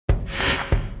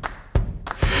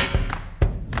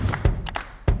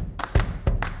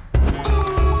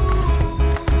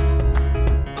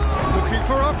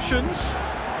options.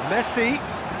 Messi.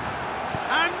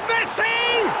 And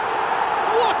Messi!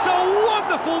 What a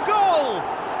wonderful goal!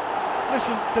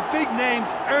 Listen, the big names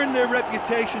earn their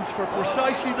reputations for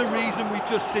precisely the reason we've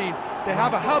just seen. They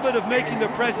have a habit of making their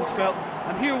presence felt,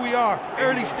 and here we are,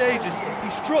 early stages. He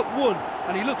struck one,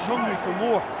 and he looks hungry for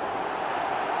more.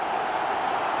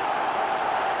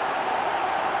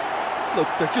 Look,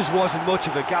 there just wasn't much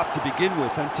of a gap to begin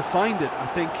with, and to find it, I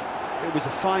think it was a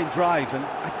fine drive, and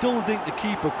I don't think the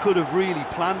keeper could have really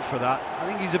planned for that. I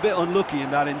think he's a bit unlucky in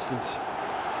that instance.